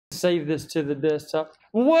save this to the desktop.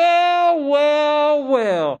 Well, well,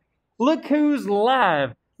 well. Look who's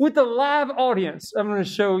live with the live audience. I'm going to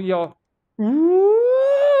show y'all. Woo!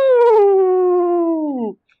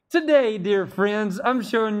 Today, dear friends, I'm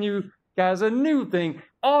showing you guys a new thing.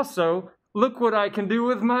 Also, look what I can do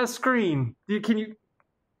with my screen. Can you?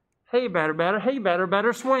 Hey, batter, batter. Hey, batter,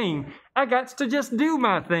 batter, swing. I got to just do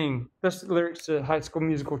my thing. That's the lyrics to High School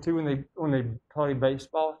Musical 2 when they play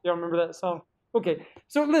baseball. Y'all remember that song? Okay,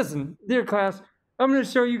 so listen, dear class, I'm going to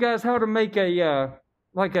show you guys how to make a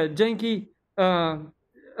like a janky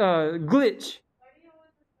glitch.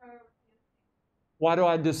 Why do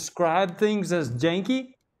I describe things as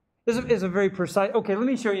janky? It's a very precise. Okay, let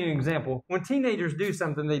me show you an example. When teenagers do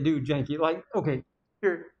something, they do janky. Like, okay,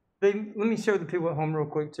 here, let me show the people at home real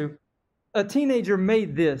quick too. A teenager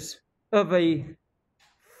made this of a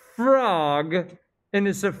frog, and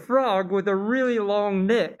it's a frog with a really long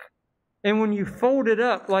neck. And when you fold it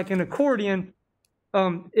up like an accordion,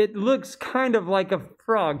 it looks kind of like a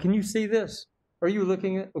frog. Can you see this? Are you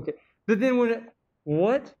looking at? Okay. But then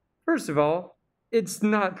what? First of all, it's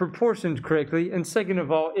not proportioned correctly, and second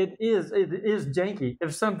of all, it is janky.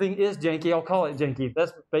 If something is janky, I'll call it janky.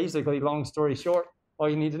 That's basically, long story short, all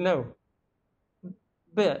you need to know.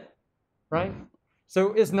 Bet, right?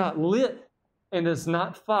 So it's not lit, and it's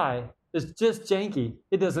not fi. It's just janky.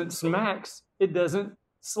 It doesn't smacks. It doesn't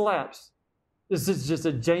slaps. This is just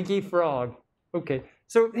a janky frog. Okay,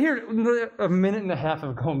 so here, a minute and a half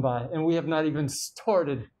have gone by, and we have not even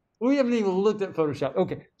started. We haven't even looked at Photoshop.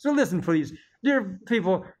 Okay, so listen, please. Dear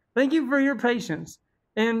people, thank you for your patience.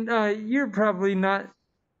 And you're probably not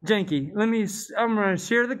janky. I'm going to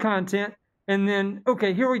share the content, and then,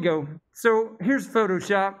 okay, here we go. So here's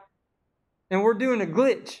Photoshop, and we're doing a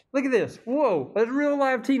glitch. Look at this. Whoa, a real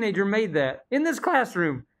live teenager made that in this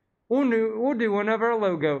classroom. We'll do one of our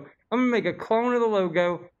logo. I'm going to make a clone of the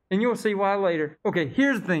logo, and you'll see why later. Okay,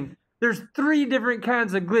 here's the thing. There's 3 different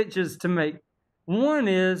kinds of glitches to make. One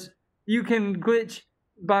is you can glitch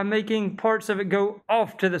by making parts of it go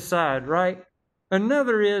off to the side, right?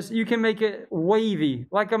 Another is you can make it wavy,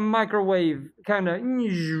 like a microwave, kind of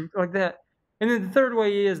like that. And then the third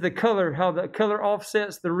way is the color, how the color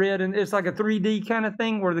offsets the red, and it's like a 3D kind of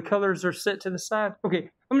thing where the colors are set to the side. Okay,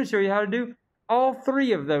 I'm going to show you how to do all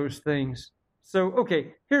 3 of those things. So,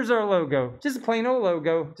 okay, here's our logo. Just a plain old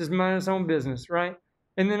logo, just mind its own business, right?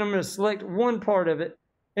 And then I'm going to select one part of it.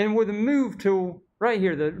 And with the move tool, right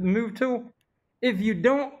here, the move tool, if you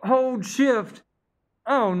don't hold shift,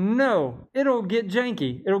 oh no, it'll get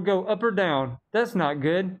janky. It'll go up or down. That's not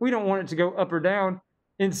good. We don't want it to go up or down.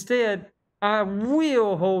 Instead, I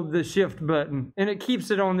will hold the shift button, and it keeps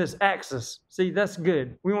it on this axis. See, that's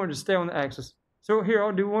good. We want it to stay on the axis. So here,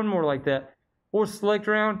 I'll do one more like that. We'll select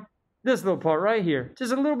around this little part right here.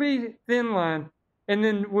 Just a little bit thin line. And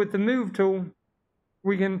then with the move tool,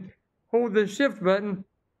 we can hold the shift button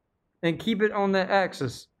and keep it on that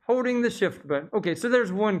axis, holding the shift button. Okay, so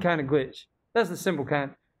there's one kind of glitch. That's the simple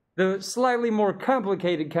kind. The slightly more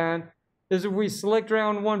complicated kind is if we select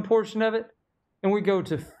around one portion of it, and we go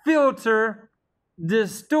to Filter,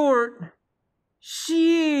 Distort,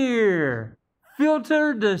 Shear.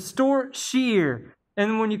 Filter, Distort, Shear.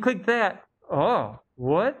 And when you click that, oh,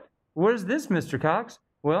 what? What is this, Mr. Cox?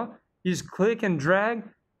 Well, you just click and drag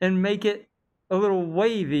and make it a little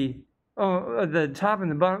wavy. At the top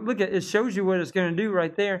and the bottom. Look at it, shows you what it's going to do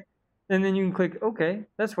right there. And then you can click, okay,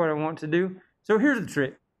 that's what I want to do. So here's the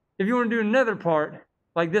trick. If you want to do another part,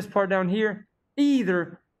 like this part down here,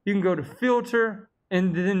 either you can go to Filter,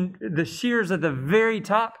 and then the shears at the very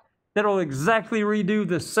top, that'll exactly redo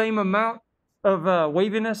the same amount of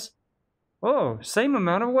waviness. Oh, same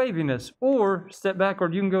amount of waviness. Or step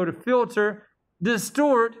backward, you can go to Filter,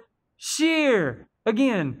 Distort, Shear.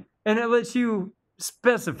 Again, and it lets you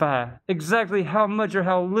specify exactly how much or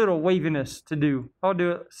how little waviness to do. I'll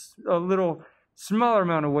do a little smaller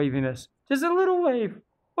amount of waviness. Just a little wave.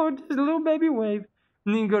 Oh, just a little baby wave.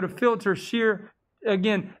 And then you go to Filter, Shear.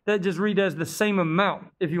 Again, that just redoes the same amount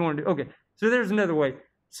if you want to do. Okay, so there's another way.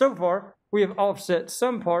 So far, we have offset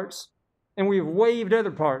some parts, and we have waved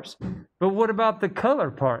other parts. But what about the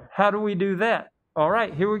color part? How do we do that? All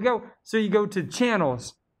right, here we go. So you go to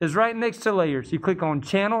Channels. It's right next to Layers. You click on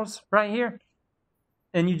Channels right here,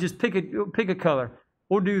 and you just pick a color.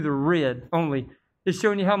 We'll do the red only. It's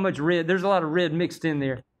showing you how much red. There's a lot of red mixed in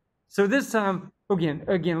there. So this time, again,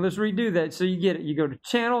 let's redo that so you get it. You go to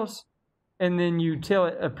Channels, and then you tell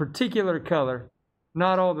it a particular color,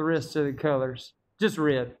 not all the rest of the colors, just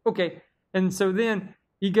red. Okay, and so then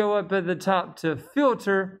you go up at the top to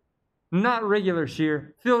Filter, not regular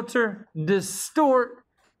shear, Filter, Distort,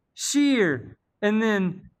 Shear, and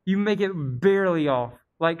then you make it barely off.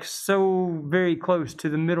 like so very close to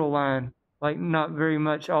the middle line, like not very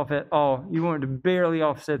much off at all. You want to barely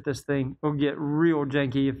offset this thing. It'll get real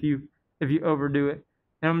janky if you overdo it.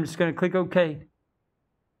 And I'm just going to click OK.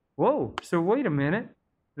 Whoa, so wait a minute.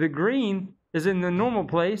 The green is in the normal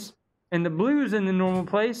place, and the blue is in the normal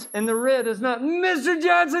place, and the red is not. Mr.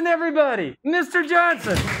 Johnson, everybody! Mr.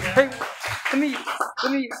 Johnson! Hey, let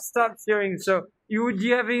me stop sharing. So, would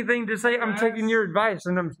you have anything to say? I'm taking your advice,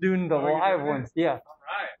 and I'm doing the live ones. Yeah. All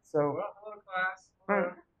right. So, Well, hello,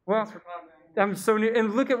 class. well, Thanks for coming. I'm so new.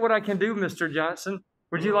 And look at what I can do, Mr. Johnson.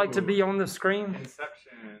 Would you like to be on the screen?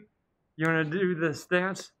 Inception. You want to do this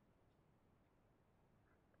dance?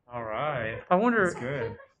 All right. I wonder. That's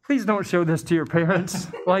good. Please don't show this to your parents.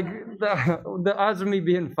 Like the odds of me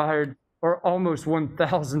being fired are almost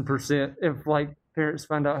 1,000% if like parents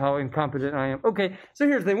find out how incompetent I am. Okay, so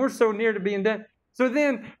here's the thing. We're so near to being done. So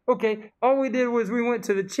then, okay, all we did was we went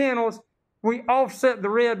to the channels. We offset the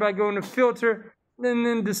red by going to filter, and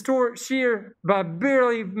then distort shear by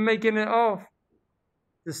barely making it off.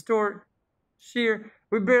 Distort shear.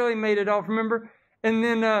 We barely made it off, remember? And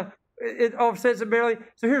then it offsets it barely.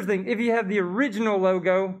 So here's the thing. If you have the original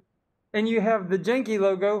logo and you have the janky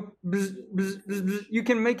logo, bzz, bzz, bzz, bzz, you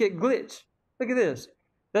can make it glitch. Look at this.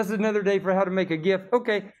 That's another day for how to make a GIF.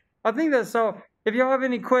 Okay, I think that's all. If y'all have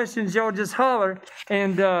any questions, y'all just holler.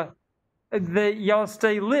 And that y'all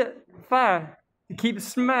stay lit. Fi. Keep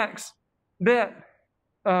smacks. Bet.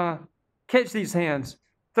 Catch these hands.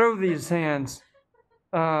 Throw these hands.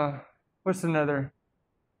 What's another?